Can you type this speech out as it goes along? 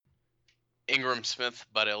Ingram Smith,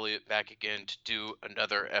 Bud Elliott back again to do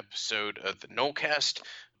another episode of the Nolecast.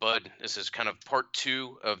 Bud, this is kind of part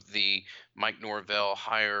two of the Mike Norvell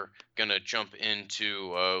hire. Gonna jump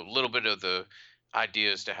into a little bit of the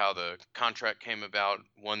ideas to how the contract came about.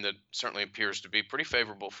 One that certainly appears to be pretty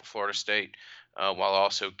favorable for Florida State, while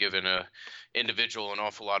also giving a individual an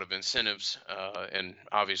awful lot of incentives. And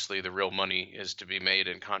obviously, the real money is to be made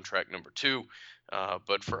in contract number two.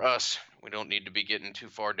 But for us, we don't need to be getting too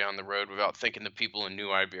far down the road without thanking the people in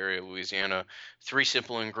New Iberia, Louisiana. Three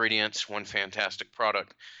simple ingredients, one fantastic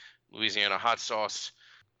product. Louisiana hot sauce.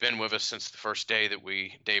 Been with us since the first day that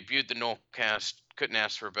we debuted the Nolecast. Couldn't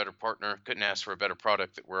ask for a better partner. Couldn't ask for a better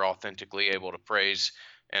product that we're authentically able to praise.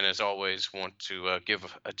 And as always, want to give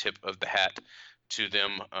a tip of the hat to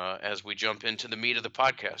them as we jump into the meat of the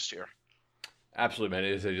podcast here. Absolutely, man.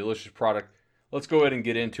 It is a delicious product. Let's go ahead and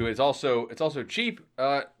get into it. It's also cheap,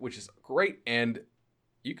 which is great. And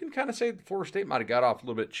you can kind of say that Florida State might have got off a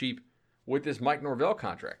little bit cheap with this Mike Norvell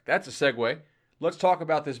contract. That's a segue. Let's talk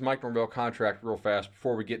about this Mike Norvell contract real fast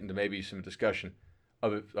before we get into maybe some discussion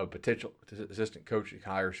of potential assistant coaching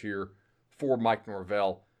hires here for Mike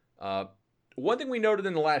Norvell. One thing we noted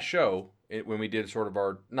in the last show, when we did sort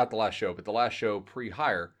of not the last show, but the last show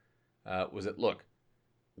pre-hire, was that, look,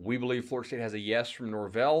 we believe Florida State has a yes from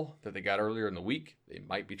Norvell that they got earlier in the week. They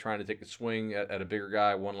might be trying to take a swing at a bigger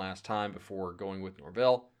guy one last time before going with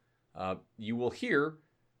Norvell. You will hear,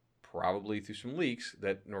 probably through some leaks,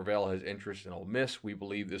 that Norvell has interest in Ole Miss. We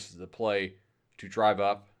believe this is the play to drive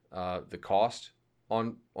up the cost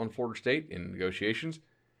on Florida State in negotiations.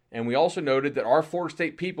 And we also noted that our Florida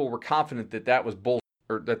State people were confident that that was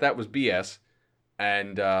that was BS,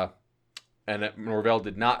 and that Norvell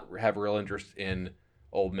did not have real interest in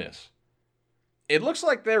Ole Miss. It looks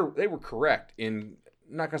like they were correct in,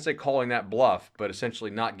 I'm not going to say calling that bluff, but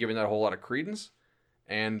essentially not giving that a whole lot of credence.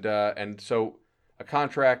 And so a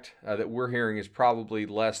contract that we're hearing is probably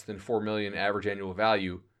less than $4 million average annual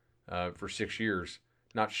value for 6 years.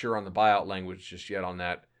 Not sure on the buyout language just yet on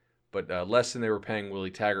that, but less than they were paying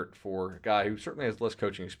Willie Taggart for a guy who certainly has less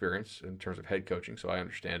coaching experience in terms of head coaching, so I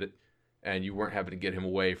understand it. And you weren't having to get him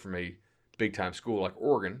away from a big-time school like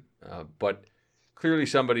Oregon, but clearly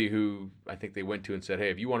somebody who I think they went to and said,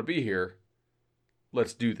 hey, if you want to be here,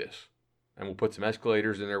 let's do this. And we'll put some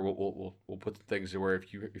escalators in there. We'll put some things where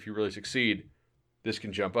if you really succeed, this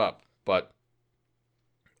can jump up. But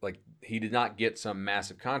like, he did not get some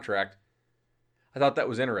massive contract. I thought that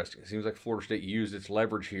was interesting. It seems like Florida State used its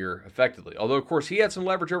leverage here effectively. Although, of course, he had some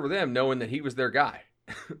leverage over them knowing that he was their guy,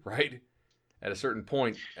 right? At a certain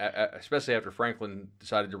point, especially after Franklin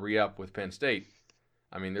decided to re-up with Penn State.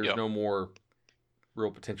 I mean, there's no more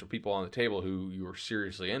real potential people on the table who you were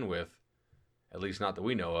seriously in with, at least not that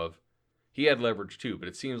we know of. He had leverage too, but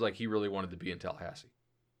it seems like he really wanted to be in Tallahassee.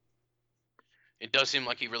 It does seem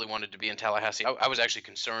like he really wanted to be in Tallahassee. I was actually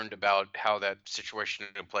concerned about how that situation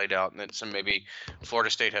had played out, and that maybe Florida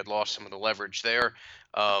State had lost some of the leverage there.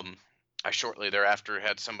 I shortly thereafter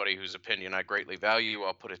had somebody whose opinion I greatly value,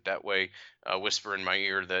 I'll put it that way, whisper in my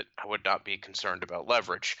ear that I would not be concerned about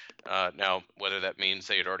leverage. Now, whether that means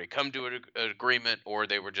they had already come to an agreement or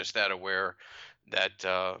they were just that aware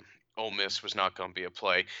that Ole Miss was not going to be a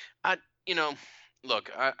play.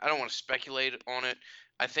 Look, I don't want to speculate on it.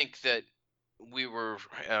 I think that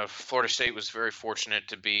Florida State was very fortunate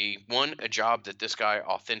to be, one, a job that this guy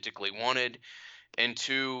authentically wanted, and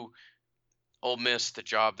two, Ole Miss, the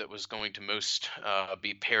job that was going to most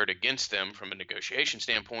be paired against them from a negotiation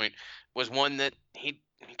standpoint, was one that he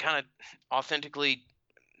kind of authentically,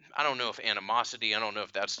 I don't know if animosity, I don't know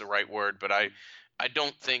if that's the right word, but I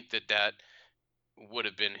don't think that would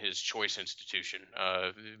have been his choice institution.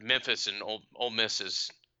 Memphis and Ole Miss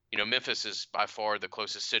is, Memphis is by far the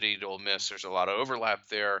closest city to Ole Miss. There's a lot of overlap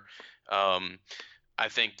there. I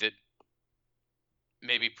think that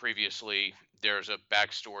maybe previously there's a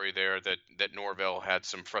backstory there that Norvell had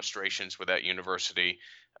some frustrations with that university,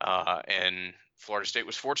 and Florida State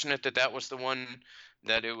was fortunate that was the one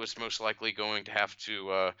that it was most likely going to have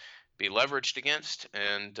to be leveraged against,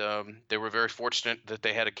 and they were very fortunate that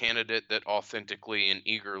they had a candidate that authentically and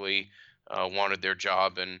eagerly wanted their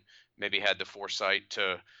job and maybe had the foresight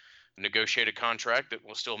to negotiate a contract that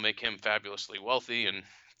will still make him fabulously wealthy, and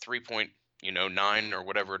 3.9 or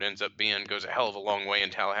whatever it ends up being goes a hell of a long way in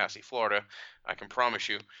Tallahassee, Florida, I can promise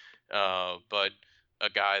you. But a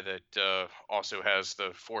guy that also has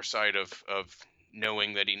the foresight of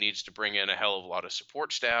knowing that he needs to bring in a hell of a lot of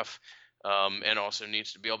support staff, and also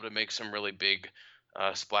needs to be able to make some really big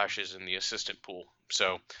splashes in the assistant pool.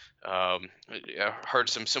 So I heard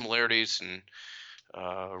some similarities and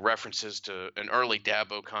references to an early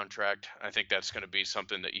Dabo contract. I think that's going to be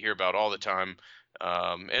something that you hear about all the time.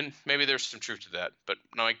 And maybe there's some truth to that. But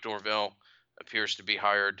Mike Norvell appears to be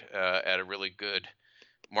hired at a really good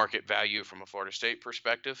market value from a Florida State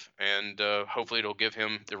perspective. And hopefully it'll give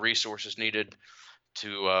him the resources needed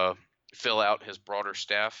to fill out his broader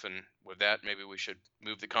staff. And with that, maybe we should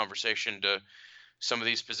move the conversation to some of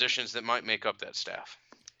these positions that might make up that staff.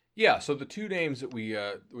 Yeah, so the two names that we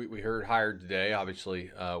heard hired today,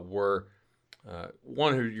 obviously, were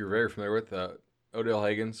one who you're very familiar with, Odell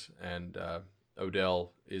Higgins, and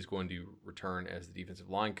Odell is going to return as the defensive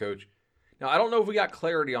line coach. Now, I don't know if we got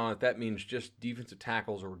clarity on if that means just defensive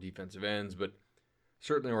tackles or defensive ends, but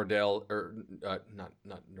certainly Odell, or not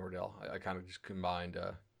Nordell. I kind of just combined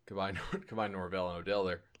Norvell and Odell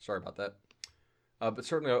there. Sorry about that. But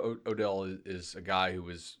certainly Odell is a guy who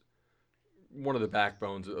is one of the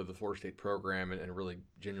backbones of the Florida State program and really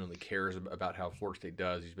genuinely cares about how Florida State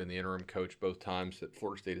does. He's been the interim coach both times that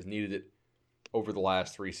Florida State has needed it over the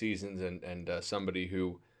last 3 seasons, and somebody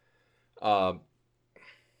who I'm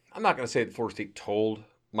not going to say that Florida State told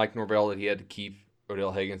Mike Norvell that he had to keep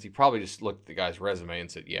Odell Higgins. He probably just looked at the guy's resume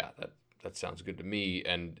and said, yeah, that sounds good to me.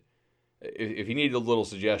 And if he needed a little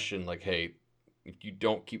suggestion like, hey, if you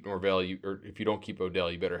don't keep Norvell, or if you don't keep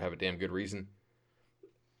Odell, you better have a damn good reason.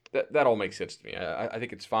 That all makes sense to me. I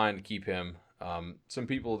think it's fine to keep him. Some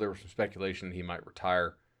people, there was some speculation that he might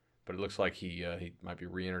retire, but it looks like he might be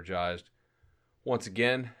re-energized once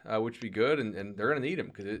again, which would be good. And they're going to need him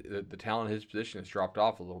because the talent in his position has dropped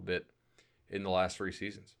off a little bit in the last 3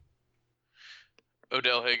 seasons.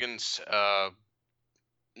 Odell Higgins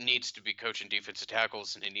needs to be coaching defensive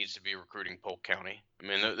tackles, and he needs to be recruiting Polk County. I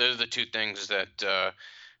mean, those are the two things that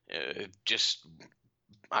just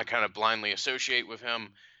I kind of blindly associate with him.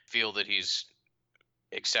 Feel that he's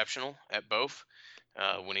exceptional at both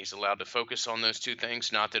when he's allowed to focus on those two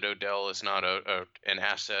things. Not that Odell is not an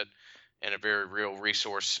asset and a very real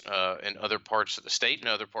resource in other parts of the state and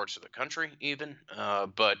other parts of the country even.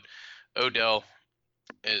 But Odell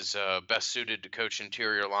is best suited to coach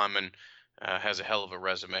interior linemen, has a hell of a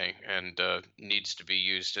resume, and needs to be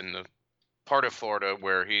used in the part of Florida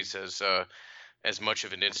where he's as much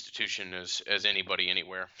of an institution as anybody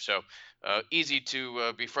anywhere. So easy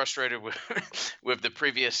to be frustrated with with the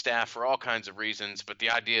previous staff for all kinds of reasons, but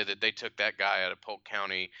the idea that they took that guy out of Polk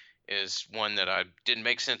County is one that I didn't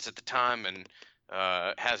make sense at the time, and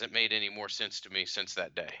hasn't made any more sense to me since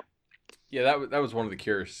that day. Yeah, that was one of the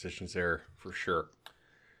curious decisions there for sure.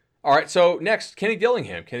 All right, so next, Kenny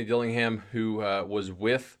Dillingham. Kenny Dillingham, who was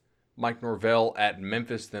with Mike Norvell at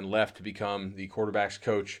Memphis, then left to become the quarterback's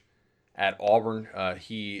coach at Auburn.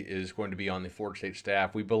 He is going to be on the Florida State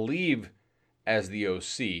staff, we believe, as the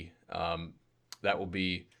OC. That will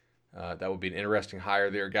be an interesting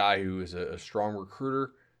hire there. A guy who is a strong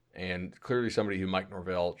recruiter and clearly somebody who Mike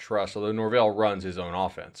Norvell trusts. Although Norvell runs his own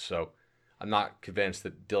offense, so I'm not convinced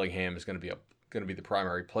that Dillingham is going to be the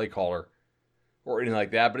primary play caller or anything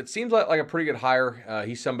like that. But it seems like a pretty good hire.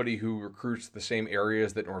 He's somebody who recruits the same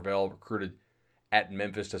areas that Norvell recruited at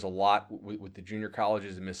Memphis, does a lot with the junior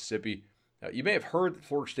colleges in Mississippi. You may have heard that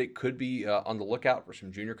Florida State could be on the lookout for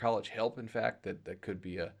some junior college help. In fact, that could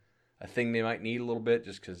be a thing they might need a little bit,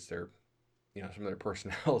 just because some of their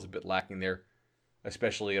personnel is a bit lacking there,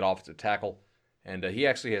 especially at offensive tackle. And he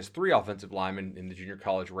actually has 3 offensive linemen in the junior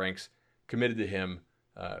college ranks committed to him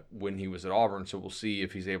when he was at Auburn. So we'll see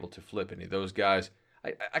if he's able to flip any of those guys.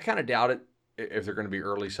 I kind of doubt it if they're going to be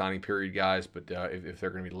early signing period guys, but if they're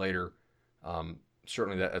going to be later,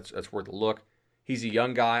 certainly that's worth a look. He's a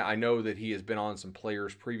young guy. I know that he has been on some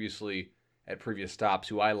players previously at previous stops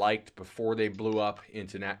who I liked before they blew up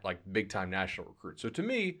into big-time national recruits. So to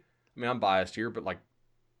me, I mean, I'm biased here, but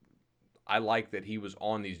I like that he was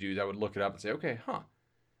on these dudes. I would look it up and say, okay,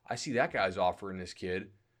 I see that guy's offering this kid.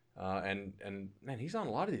 And man, he's on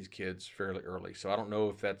a lot of these kids fairly early. So I don't know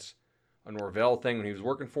if that's a Norvell thing when he was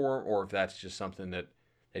working for him, or if that's just something that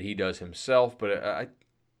he does himself. But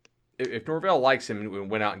if Norvell likes him and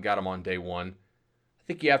went out and got him on day one, I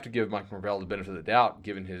think you have to give Mike Norvell the benefit of the doubt,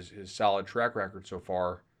 given his solid track record so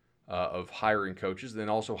far of hiring coaches, then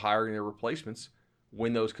also hiring their replacements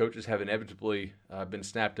when those coaches have inevitably been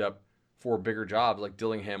snapped up for bigger jobs like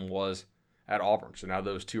Dillingham was at Auburn. So now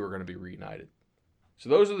those two are going to be reunited. So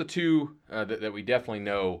those are the two that we definitely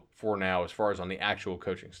know for now as far as on the actual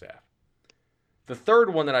coaching staff. The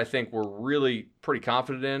third one that I think we're really pretty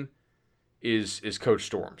confident in is Coach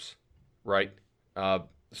Storms, right?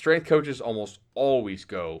 Strength coaches almost always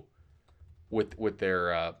go with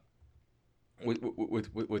their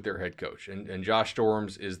with their head coach, and Josh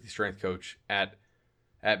Storms is the strength coach at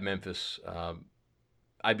Memphis.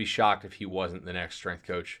 I'd be shocked if he wasn't the next strength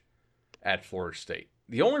coach at Florida State.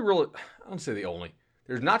 The only real, I don't say the only,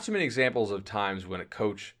 there's not too many examples of times when a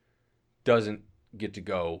coach doesn't get to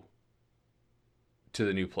go to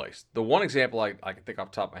the new place. The one example I can think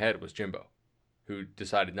off the top of my head was Jimbo, who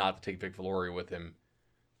decided not to take Vic Valori with him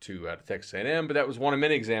to Texas A&M, but that was one of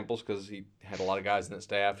many examples because he had a lot of guys in that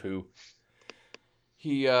staff who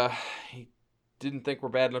he didn't think were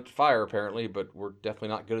bad enough to fire, apparently, but were definitely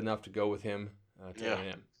not good enough to go with him to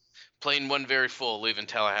A&M. Plane one very full, leaving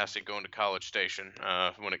Tallahassee, going to College Station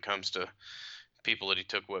when it comes to people that he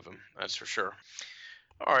took with him. That's for sure.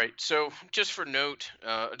 All right, so just for note,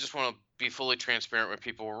 I just want to be fully transparent with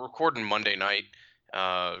people. We're recording Monday night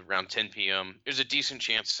around 10 p.m. There's a decent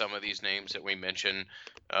chance some of these names that we mention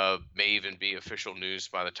may even be official news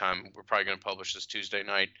by the time we're probably going to publish this Tuesday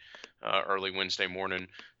night, early Wednesday morning.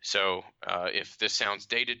 So if this sounds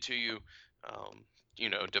dated to you,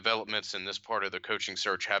 developments in this part of the coaching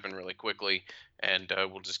search happen really quickly, and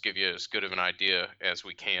we'll just give you as good of an idea as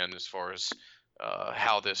we can as far as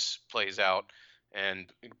how this plays out,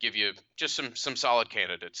 and give you just some solid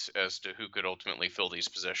candidates as to who could ultimately fill these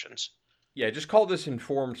positions. Yeah, just call this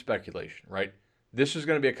informed speculation, right? This is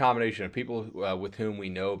going to be a combination of people with whom we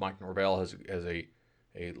know Mike Norvell has a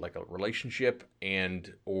relationship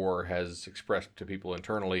and or has expressed to people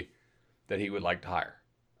internally that he would like to hire.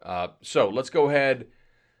 So let's go ahead.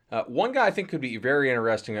 One guy I think could be very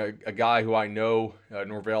interesting, a guy who I know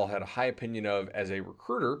Norvell had a high opinion of as a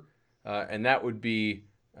recruiter, and that would be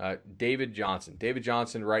David Johnson. David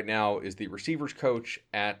Johnson right now is the receivers coach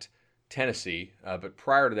at Tennessee, but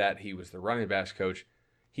prior to that, he was the running backs coach.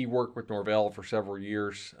 He worked with Norvell for several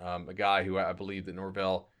years, a guy who I believe that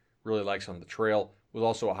Norvell really likes on the trail, was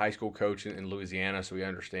also a high school coach in Louisiana, so he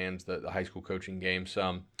understands the high school coaching game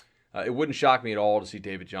some. It wouldn't shock me at all to see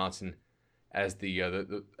David Johnson as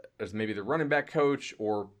as maybe the running back coach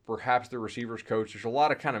or perhaps the receivers coach. There's a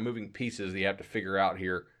lot of kind of moving pieces that you have to figure out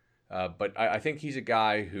here. But I think he's a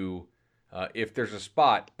guy who, if there's a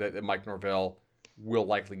spot that Mike Norvell will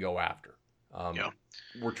likely go after.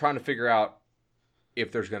 We're trying to figure out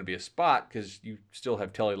if there's going to be a spot because you still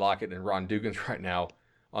have Telly Lockett and Ron Dugans right now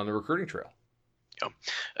on the recruiting trail. Yeah.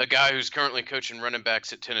 A guy who's currently coaching running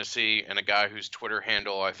backs at Tennessee and a guy whose Twitter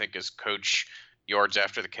handle I think is Coach Yards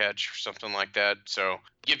After the Catch or something like that. So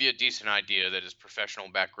give you a decent idea that his professional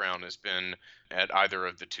background has been at either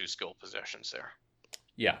of the two skill positions there.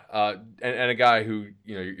 Yeah, and a guy who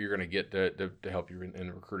you're going to get to help you in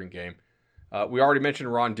the recruiting game. We already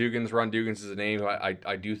mentioned Ron Dugans. Ron Dugans is a name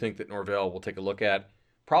I do think that Norvell will take a look at.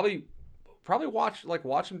 Probably watch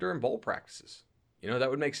him during bowl practices.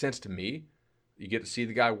 That would make sense to me. You get to see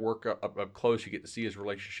the guy work up close. You get to see his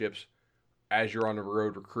relationships as you're on the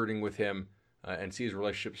road recruiting with him, and see his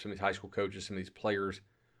relationships with some of these high school coaches, some of these players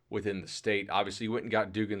within the state. Obviously, you went and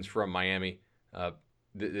got Dugans from Miami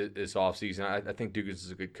this offseason. I think Dugans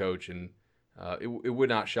is a good coach, and it would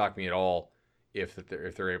not shock me at all if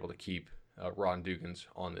they're able to keep Ron Dugans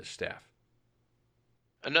on this staff.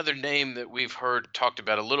 Another name that we've heard talked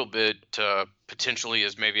about a little bit potentially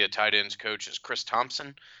as maybe a tight ends coach is Chris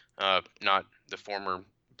Thompson, not the former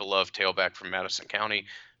beloved tailback from Madison County,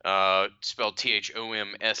 spelled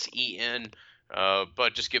Thomsen,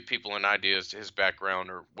 but just give people an idea as to his background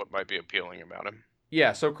or what might be appealing about him.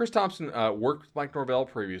 Yeah, so Chris Thompson worked with Mike Norvell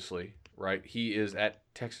previously, right? He is at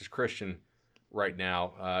Texas Christian right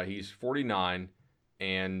now. He's 49,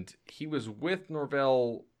 and he was with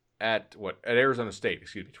Norvell at Arizona State,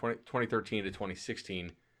 2013 to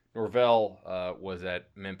 2016. Norvell was at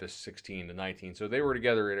Memphis 16 to 19. So they were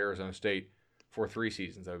together at Arizona State for 3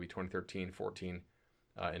 seasons. That would be 2013, 14,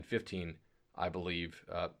 and 15, I believe.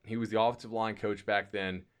 He was the offensive line coach back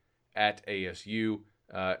then at ASU.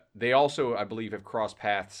 They also, I believe, have crossed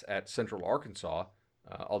paths at Central Arkansas,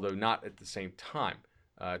 although not at the same time.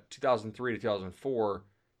 2003 to 2004,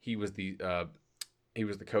 he was the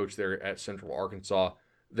coach there at Central Arkansas.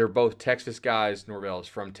 They're both Texas guys. Norvell is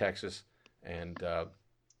from Texas, and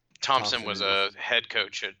Thompson was a head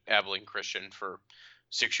coach at Abilene Christian for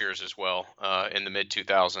 6 years as well in the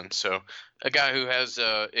mid-2000s. So a guy who has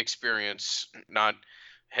experience, not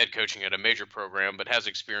head coaching at a major program, but has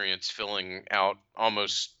experience filling out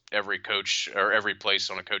almost every coach or every place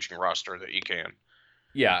on a coaching roster that you can.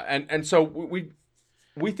 Yeah, and so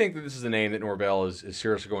we think that this is a name that Norvell is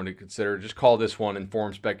seriously going to consider. Just call this one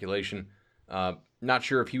informed speculation. Not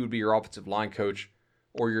sure if he would be your offensive line coach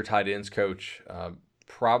or your tight ends coach.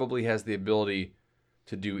 Probably has the ability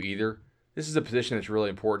to do either. This is a position that's really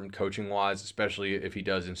important coaching-wise, especially if he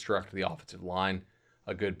does instruct the offensive line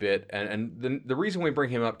a good bit. And the reason we bring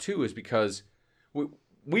him up, too, is because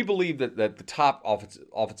we believe that the top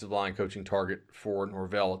offensive line coaching target for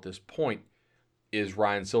Norvell at this point is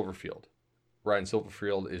Ryan Silverfield. Ryan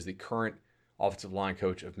Silverfield is the current offensive line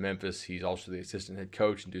coach of Memphis. He's also the assistant head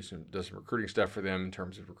coach and does some recruiting stuff for them in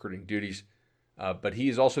terms of recruiting duties. But he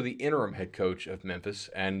is also the interim head coach of Memphis.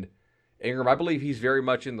 And Ingram, I believe he's very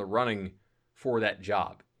much in the running for that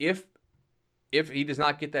job. If he does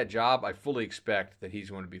not get that job, I fully expect that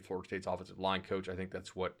he's going to be Florida State's offensive line coach. I think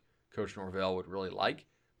that's what Coach Norvell would really like.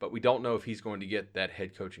 But we don't know if he's going to get that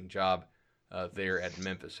head coaching job there at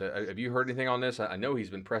Memphis. Have you heard anything on this? I know he's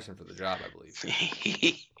been pressing for the job, I believe.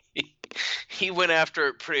 He went after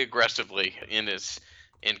it pretty aggressively in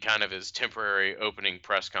kind of his temporary opening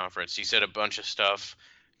press conference. He said a bunch of stuff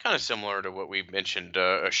kind of similar to what we mentioned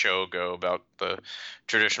a show ago about the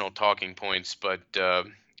traditional talking points, but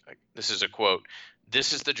this is a quote.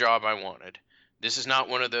 "This is the job I wanted. This is not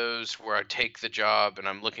one of those where I take the job and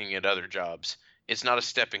I'm looking at other jobs. It's not a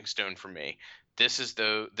stepping stone for me. This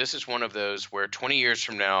is one of those where 20 years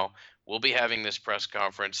from now we'll be having this press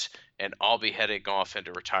conference and I'll be heading off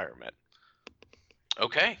into retirement."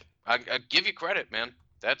 Okay, I give you credit, man.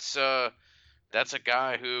 That's a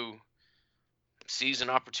guy who sees an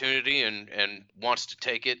opportunity and wants to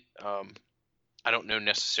take it. I don't know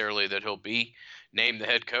necessarily that he'll be named the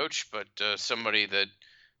head coach, but somebody that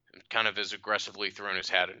kind of has aggressively thrown his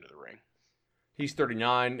hat into the ring. He's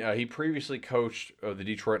 39. He previously coached the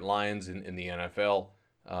Detroit Lions in the NFL,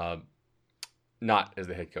 not as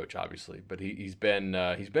the head coach, obviously, but he's been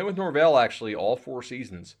with Norvell actually all 4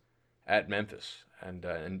 seasons at Memphis, and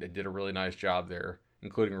did a really nice job there,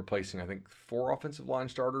 including replacing I think 4 offensive line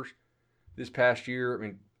starters this past year. I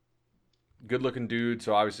mean, good-looking dude,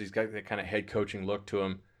 so obviously he's got that kind of head coaching look to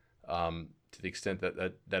him, to the extent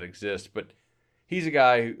that exists. But he's a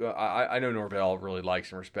guy who I know Norvell really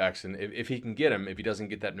likes and respects, and if he can get him, if he doesn't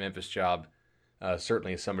get that Memphis job,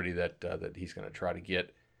 certainly is somebody that he's going to try to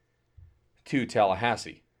get to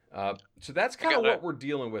Tallahassee. So that's kind of what we're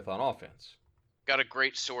dealing with on offense. Got a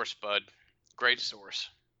great source, bud. Great source.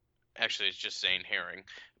 Actually, it's just saying Herring.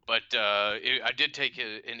 But I did take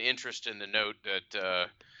an interest in the note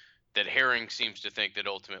that Herring seems to think that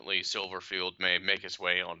ultimately Silverfield may make his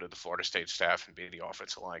way onto the Florida State staff and be the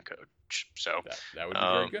offensive line coach. So that would be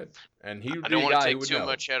very good. And he would I be don't a want guy to who take would too know.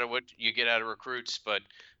 much out of what you get out of recruits, but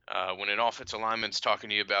when an offensive lineman's talking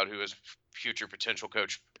to you about who his future potential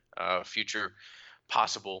coach, future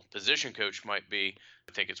possible position coach might be,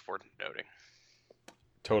 I think it's worth noting.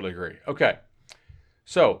 Totally agree. Okay,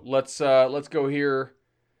 so let's go here.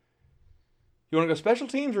 You want to go special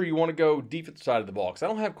teams or you want to go defensive side of the ball? Because I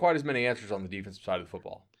don't have quite as many answers on the defensive side of the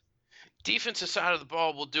football. Defensive side of the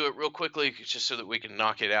ball, we'll do it real quickly just so that we can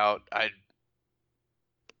knock it out. I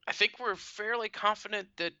think we're fairly confident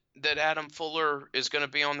that Adam Fuller is going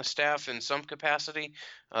to be on the staff in some capacity.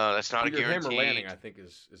 That's not either a guarantee. Him or Lanning, I think,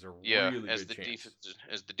 is a really as good chance.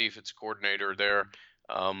 As the defense coordinator there.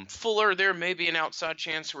 Fuller, there may be an outside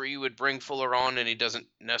chance where you would bring Fuller on and he doesn't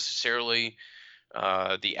necessarily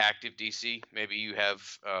the active DC. Maybe you have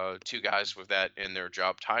 2 guys with that in their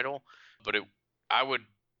job title, but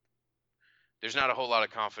there's not a whole lot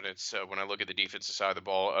of confidence when I look at the defensive side of the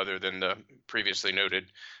ball other than the previously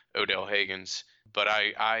noted Odell Haggins. But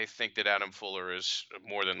I think that Adam Fuller is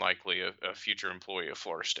more than likely a future employee of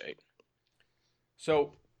Florida State.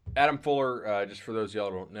 So Adam Fuller, just for those of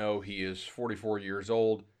y'all who don't know, he is 44 years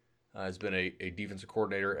old, has been a defensive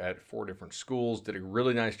coordinator at 4 different schools, did a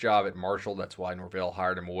really nice job at Marshall. That's why Norvell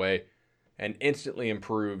hired him away, and instantly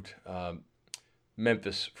improved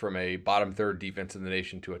Memphis from a bottom 3rd defense in the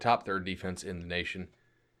nation to a top 3rd defense in the nation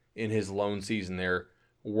in his lone season there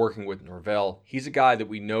working with Norvell. He's a guy that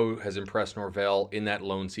we know has impressed Norvell in that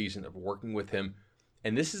lone season of working with him.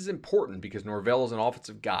 And this is important because Norvell is an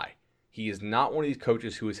offensive guy. He is not one of these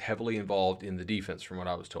coaches who is heavily involved in the defense, from what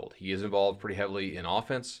I was told. He is involved pretty heavily in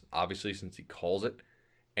offense, obviously, since he calls it.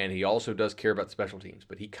 And he also does care about special teams.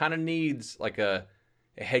 But he kind of needs like a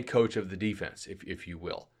head coach of the defense, if you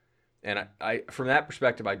will. And I from that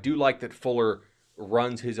perspective, I do like that Fuller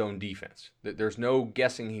runs his own defense. There's no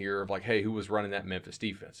guessing here of like, hey, who was running that Memphis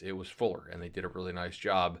defense? It was Fuller, and they did a really nice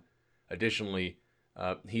job. Additionally,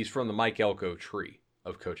 he's from the Mike Elko tree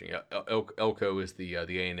of coaching. Elko is the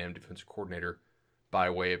A&M defensive coordinator by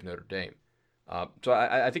way of Notre Dame. So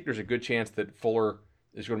I think there's a good chance that Fuller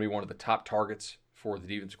is going to be one of the top targets for the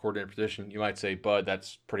defensive coordinator position. You might say, Bud,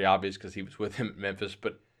 that's pretty obvious because he was with him at Memphis,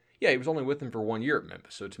 but yeah, he was only with him for 1 year at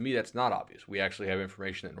Memphis. So to me, that's not obvious. We actually have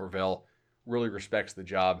information that Norvell really respects the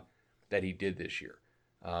job that he did this year.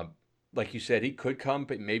 Like you said, he could come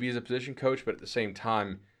maybe as a position coach, but at the same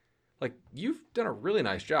time, like, you've done a really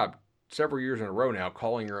nice job several years in a row now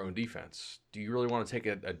calling your own defense. Do you really want to take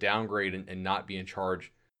a downgrade and not be in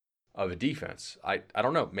charge of a defense? I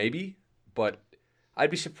don't know, maybe, but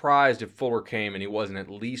I'd be surprised if Fuller came and he wasn't at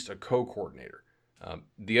least a co-coordinator.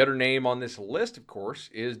 The other name on this list, of course,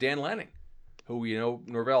 is Dan Lanning, who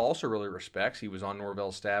Norvell also really respects. He was on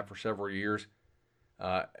Norvell's staff for several years,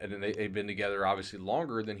 and then they've been together obviously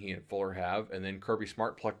longer than he and Fuller have. And then Kirby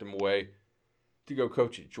Smart plucked him away to go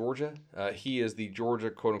coach at Georgia. He is the Georgia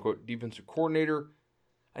quote-unquote defensive coordinator.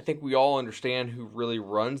 I think we all understand who really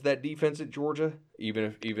runs that defense at Georgia,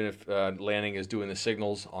 even if Lanning is doing the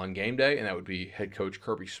signals on game day, and that would be head coach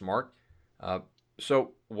Kirby Smart.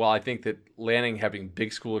 So while I think that Lanning having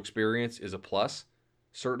big school experience is a plus,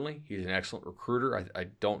 certainly he's an excellent recruiter. I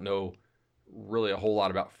don't know really a whole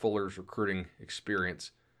lot about Fuller's recruiting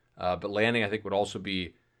experience, but Lanning I think would also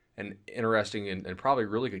be an interesting and probably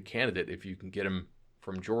really good candidate if you can get him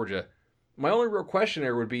from Georgia. My only real question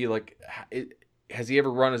there would be like, has he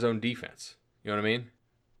ever run his own defense? You know what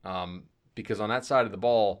I mean? Because on that side of the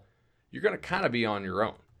ball, you're going to kind of be on your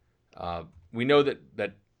own. We know that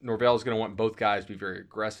Norvell is going to want both guys to be very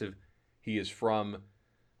aggressive. He is from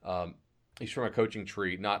a coaching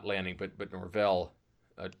tree, not Lanning, but Norvell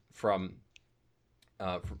from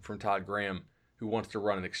Todd Graham, who wants to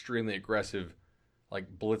run an extremely aggressive,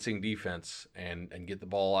 like blitzing defense and get the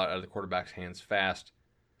ball out of the quarterback's hands fast.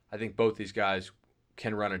 I think both these guys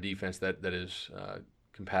can run a defense that is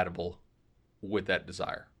compatible with that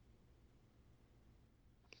desire.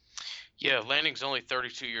 Yeah, Lanning's only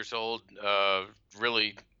 32 years old.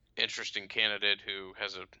 Really interesting candidate who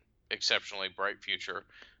has an exceptionally bright future.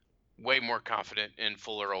 Way more confident in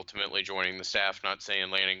Fuller ultimately joining the staff. Not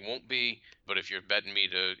saying Lanning won't be, but if you're betting me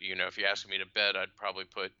to, if you're asking me to bet, I'd probably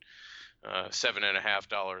put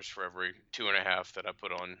 $7.50 for every 2.5 that I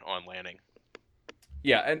put on Lanning.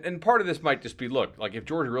 Yeah, and part of this might just be, look, like if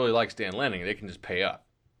Georgia really likes Dan Lanning, they can just pay up,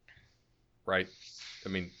 right? I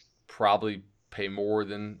mean, probably pay more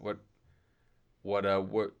than what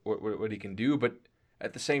he can do, but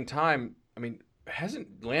at the same time, I mean,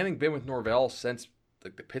 hasn't Lanning been with Norvell since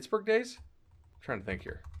like the Pittsburgh days? I'm trying to think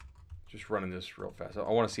here. Just running this real fast. I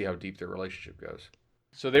want to see how deep their relationship goes.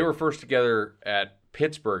 So they were first together at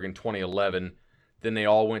Pittsburgh in 2011. Then they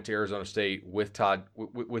all went to Arizona State with Todd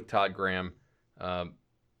Graham, and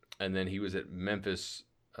then he was at Memphis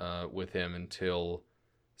with him until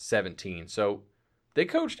 2017. So they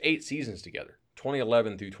coached 8 seasons together,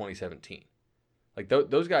 2011 through 2017. Like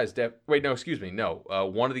those guys.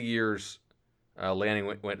 One of the years Lanning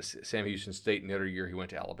went to Sam Houston State, and the other year he went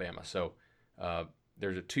to Alabama. So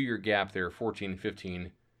there's a 2-year gap there, 14 and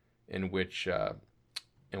 15, in which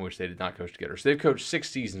they did not coach together. So they've coached 6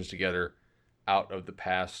 seasons together out of the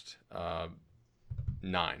past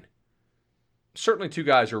 9. Certainly 2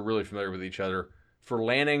 guys who are really familiar with each other. For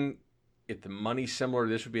Lanning, if the money's similar,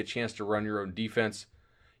 this would be a chance to run your own defense.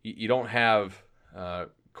 You don't have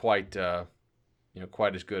quite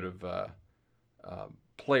as good of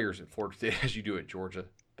players at Florida State as you do at Georgia.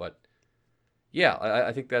 But yeah,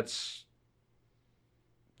 I think those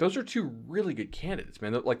are 2 really good candidates,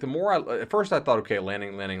 man. Like the more at first I thought, okay,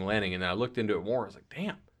 Lanning, and then I looked into it more. I was like,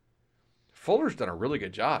 damn, Fuller's done a really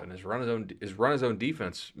good job and has run his own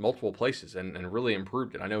defense multiple places and really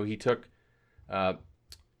improved it. I know he took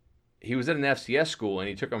he was at an FCS school and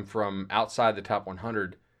he took them from outside the top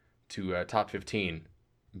 100 to top 15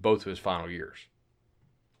 both of his final years.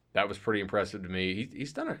 That was pretty impressive to me.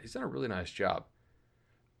 He's done a really nice job.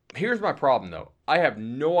 Here's my problem though. I have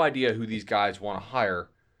no idea who these guys want to hire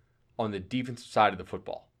on the defensive side of the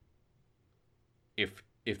football.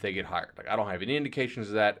 If they get hired. Like I don't have any indications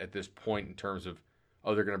of that at this point in terms of,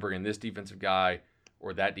 they're going to bring in this defensive guy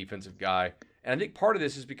or that defensive guy. And I think part of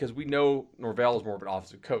this is because we know Norvell is more of an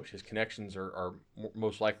offensive coach. His connections are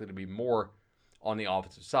most likely to be more on the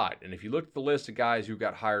offensive side. And if you look at the list of guys who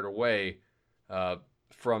got hired away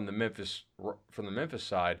from the Memphis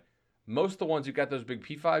side, most of the ones who got those big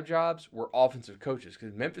P5 jobs were offensive coaches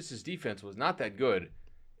because Memphis's defense was not that good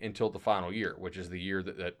until the final year, which is the year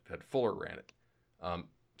that Fuller ran it.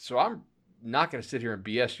 So I'm not going to sit here and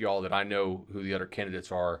BS y'all that I know who the other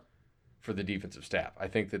candidates are for the defensive staff. I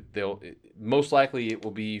think that most likely it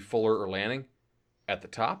will be Fuller or Lanning at the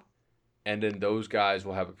top, and then those guys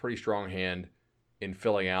will have a pretty strong hand in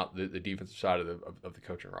filling out the defensive side of the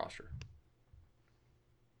coaching roster.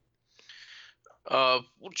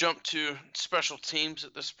 We'll jump to special teams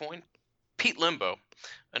at this point. Pete Limbo,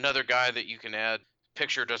 another guy that you can add.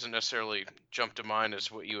 Picture doesn't necessarily jump to mind as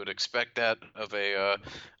what you would expect that of a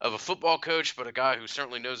football coach, but a guy who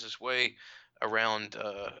certainly knows his way around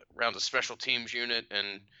the special teams unit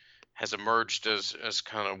and has emerged as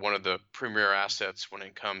kind of one of the premier assets when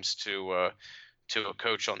it comes to a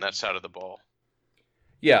coach on that side of the ball.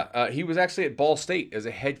 Yeah, he was actually at Ball State as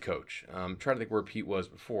a head coach. I'm trying to think where Pete was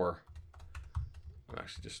before. I'm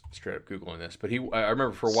actually just straight up Googling this. But I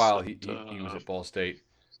remember for a while he was at Ball State.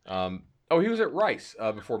 He was at Rice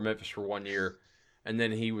before Memphis for 1 year. And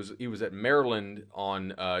then he was at Maryland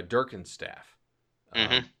on Durkin's staff.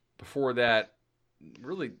 Mm-hmm. Before that,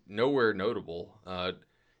 really nowhere notable.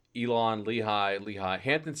 Elon, Lehigh,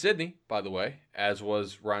 Hampton, Sydney, by the way, as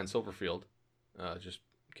was Ryan Silverfield, just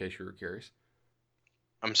in case you were curious.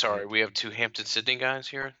 I'm sorry, we have 2 Hampton Sydney guys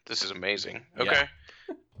here? This is amazing. Yeah. Okay.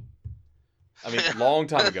 I mean, long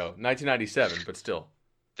time ago, 1997, but still.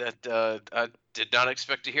 That I did not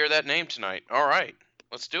expect to hear that name tonight. All right,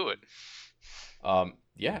 let's do it.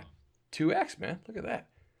 Yeah, 2X, man. Look at that.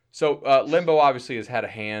 So Limbo obviously has had a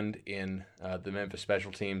hand in the Memphis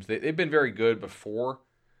special teams. They've been very good before,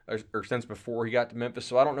 or since before he got to Memphis.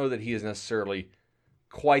 So I don't know that he is necessarily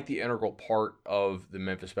quite the integral part of the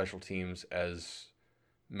Memphis special teams as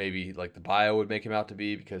maybe like the bio would make him out to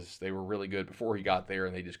be, because they were really good before he got there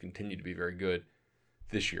and they just continue to be very good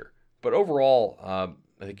this year. But overall,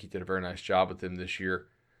 I think he did a very nice job with them this year.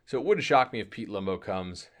 So it wouldn't shock me if Pete Limbo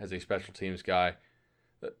comes as a special teams guy.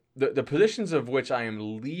 The positions of which I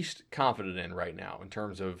am least confident in right now, in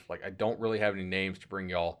terms of, like, I don't really have any names to bring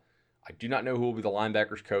y'all. I do not know who will be the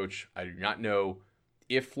linebackers coach. I do not know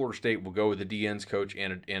if Florida State will go with a DNs coach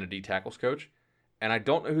and a D tackles coach. And I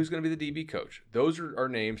don't know who's going to be the DB coach. Those are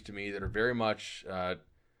names to me that are very much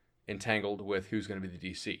entangled with who's going to be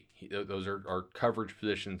the DC. Those are coverage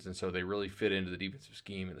positions, and so they really fit into the defensive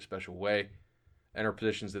scheme in a special way, and are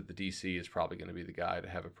positions that the DC is probably going to be the guy to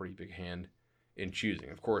have a pretty big hand in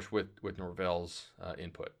choosing, of course, with Norvell's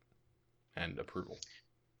input and approval.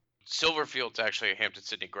 Silverfield's actually a Hampton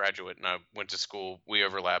Sydney graduate, and I went to school. We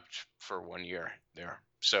overlapped for 1 year there.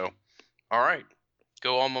 So, all right,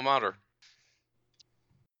 go alma mater.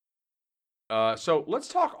 So let's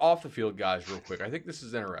talk off the field guys real quick. I think this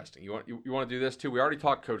is interesting. You want to do this too? We already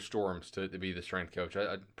talked Coach Storms to be the strength coach.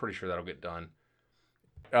 I'm pretty sure that'll get done.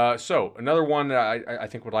 So another one that I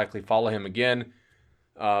think would likely follow him again.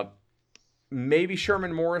 Maybe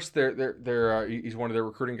Sherman Morris. He's one of their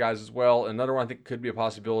recruiting guys as well. Another one I think could be a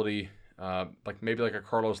possibility. Maybe like a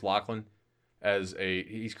Carlos Lachlan,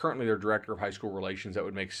 he's currently their director of high school relations. That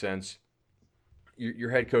would make sense. Your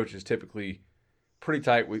head coach is typically pretty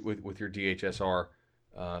tight with your DHSR.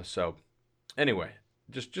 So anyway,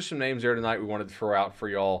 just some names there tonight we wanted to throw out for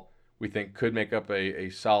y'all. We think could make up a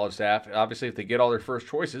solid staff. Obviously, if they get all their first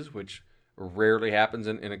choices, which rarely happens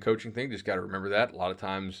in a coaching thing, just got to remember that. A lot of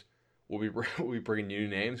times we'll be bringing new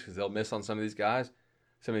names because they'll miss on some of these guys.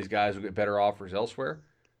 Some of these guys will get better offers elsewhere.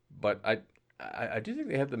 But I do think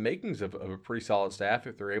they have the makings of a pretty solid staff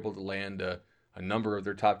if they're able to land a number of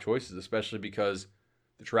their top choices, especially because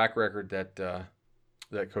the track record that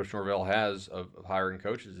Coach Norvell has of hiring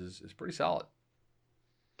coaches is pretty solid.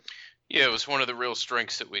 Yeah, it was one of the real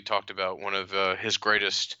strengths that we talked about. One of his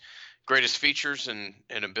greatest features and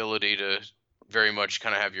ability to very much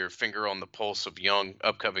kind of have your finger on the pulse of young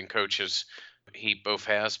upcoming coaches. He both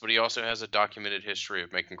has, but he also has a documented history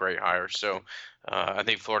of making great hires. So I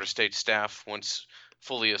think Florida State staff, once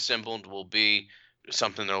fully assembled, will be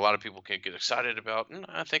something that a lot of people can get excited about. And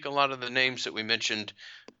I think a lot of the names that we mentioned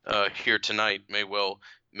here tonight may well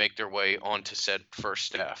make their way onto said first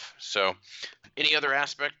staff. So any other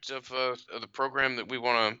aspects of the program that we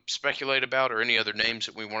want to speculate about, or any other names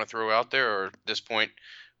that we want to throw out there, or at this point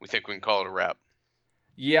we think we can call it a wrap?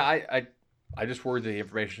 Yeah, I just worry the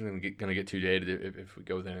information is going to get too dated if we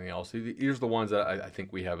go with anything else. These are the ones that I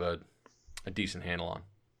think we have a decent handle on.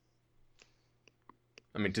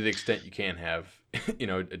 I mean, to the extent you can have,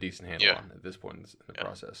 a decent handle on at this point in the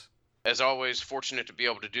process. As always, fortunate to be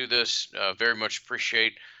able to do this. Very much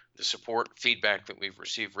appreciate the support, feedback that we've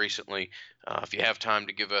received recently. If you have time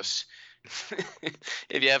to give us,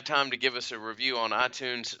 if you have time to give us a review on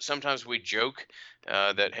iTunes, sometimes we joke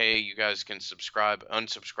that, hey, you guys can subscribe,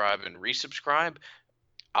 unsubscribe, and resubscribe.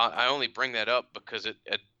 I only bring that up because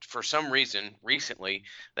for some reason recently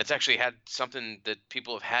that's actually had something that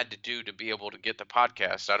people have had to do to be able to get the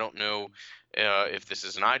podcast. I don't know if this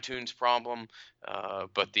is an iTunes problem,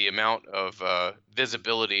 but the amount of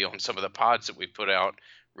visibility on some of the pods that we put out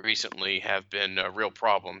recently have been a real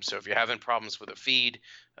problem. So if you're having problems with a feed,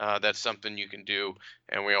 that's something you can do.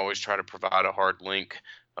 And we always try to provide a hard link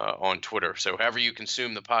on Twitter. So however you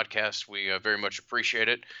consume the podcast, we very much appreciate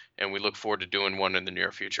it. And we look forward to doing one in the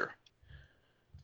near future.